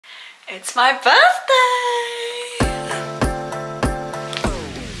It's my birthday!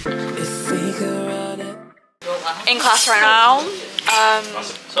 In class right now.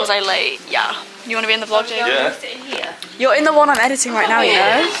 Was I late? Yeah. You want to be in the vlog, Jake? Yeah. You're in the one I'm editing right now, you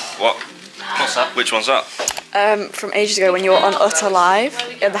know? What? What's that? Which one's that? From ages ago when you were on Utter Live,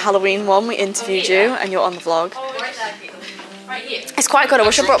 at the Halloween one, we interviewed you and you're on the vlog. It's quite good. I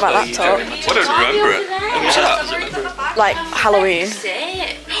wish I brought my laptop. I don't remember it. When was that? Like Halloween.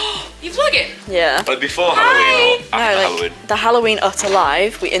 You vlog it? Yeah. Like before Halloween or after No, like Halloween? the Halloween Utter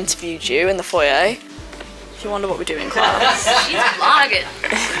Live, we interviewed you in the foyer. If you wonder what we do in class. She's vlogging.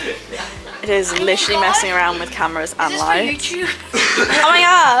 It is literally messing around with cameras and lights. YouTube? Oh my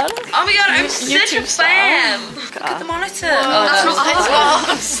god! Oh my god, I'm such a fan! Look at the monitor. Oh, that's not how it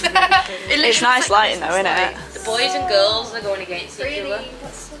was. It's nice lighting though, isn't it? The boys and girls are going against each other.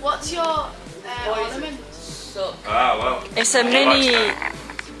 What's your ornament? Ah, well. It's a mini...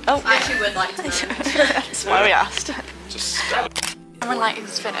 Oh. I actually would like to know. That's why we asked. Just... Camera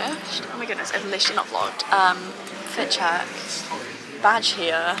lighting's finished. Oh my goodness, I've literally not vlogged. Fit check. Badge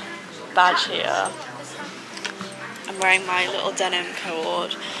here. Badge here. I'm wearing my little denim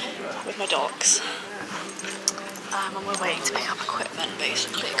cord with my dogs. And we're waiting to pick up equipment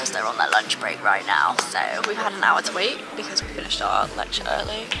basically because they're on their lunch break right now. So we've had an hour to wait because we finished our lecture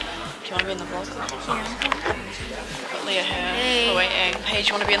early. Do you want to be in the vlog? Yeah. Got Leah here. Hey. We're waiting. Paige,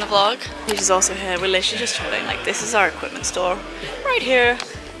 you want to be in the vlog? Paige is also here. We're literally just chilling. Like, this is our equipment store. Right here.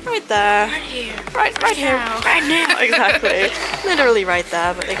 Right there. Right here. Right here. Right now. Exactly. Literally right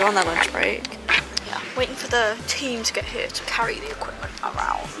there, but they go on their lunch break. Yeah. Waiting for the team to get here to carry the equipment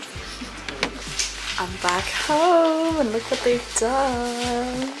around. I'm back home and look what they've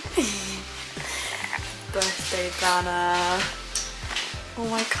done. Birthday banner. Oh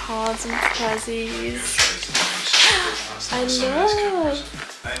my cards and prezzies. I love.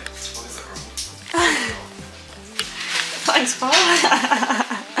 Thanks, Paul.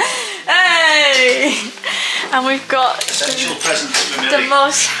 Hey! And we've got the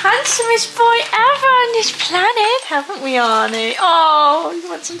most handsomest boy ever on this planet, haven't we, Arnie? Oh, you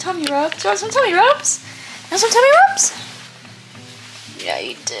want some tummy rubs? Do you want some tummy rubs? You want some tummy rubs? Yeah,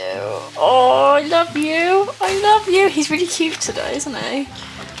 you do. Oh, I love you. I love you. He's really cute today, isn't he?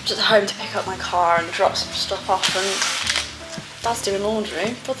 I'm just home to pick up my car and drop some stuff off, and Dad's doing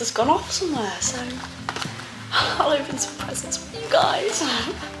laundry. Brother's gone off somewhere, so I'll open some presents for you guys.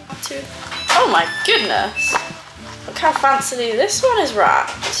 Oh my goodness! Look how fancy this one is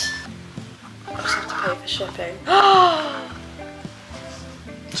wrapped. I just have to pay for shipping.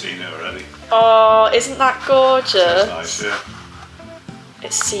 So you know already. Oh, isn't that gorgeous? That's nice, yeah.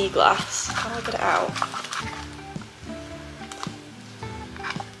 It's sea glass. How do I get it out?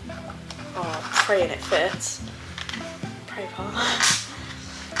 Oh, praying it fits. Pray, Paul.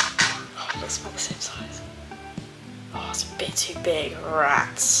 Oh, it looks about the same size. Oh, it's a bit too big.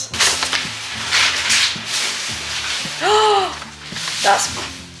 Rats. Oh, that's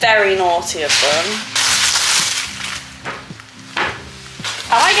very naughty of them.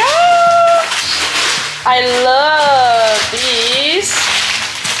 Oh my gosh! I love these.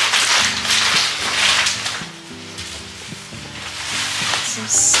 Some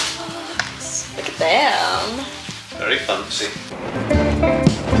socks. Look at them. Very fancy.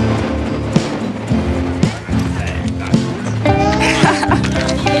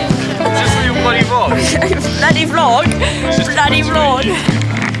 Bloody vlog. Bloody vlog. Bloody vlog.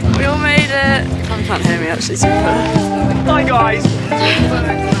 We all made it. You probably can't hear me actually super. Hi guys.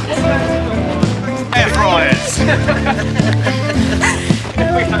 Air fryers.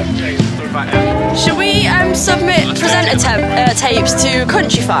 Should we submit presenter tapes to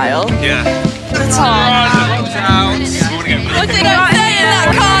Countryfile? Yeah. The time. What did I say in that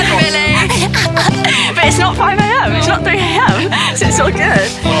card, Billy? But it's not 5 AM, it's not 3 AM, so it's all good.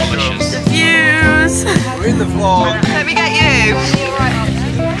 The views. We're in the vlog. Let me get you.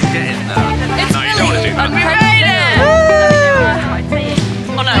 Get in there. It's No, you don't want to do and we that. made it!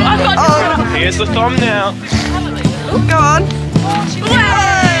 Oh no, I've got to Here's the thumbnail. Go on.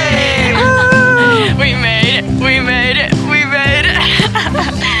 Yay! We made it, we made it, we made it.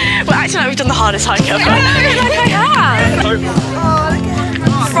 We're acting like we've done the hardest hike ever. Like I have.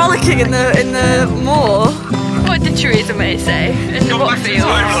 Frolicking in the moor. What did Theresa May say? In the what field?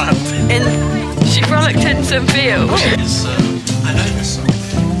 She frolicked in some fields. I know this song.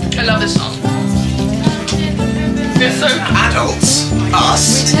 I love this song. It's so Adults, us.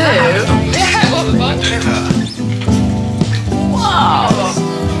 We do. yeah, what the fuck? Wow.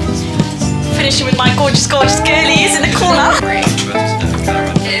 Finishing with my gorgeous girlies in the corner.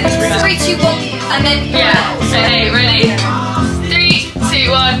 3, 2, 1, and then yeah. So hey, ready? 3,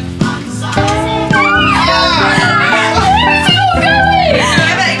 2, 1.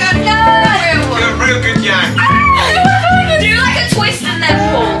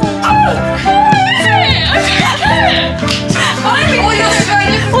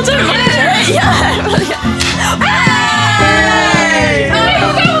 Ah!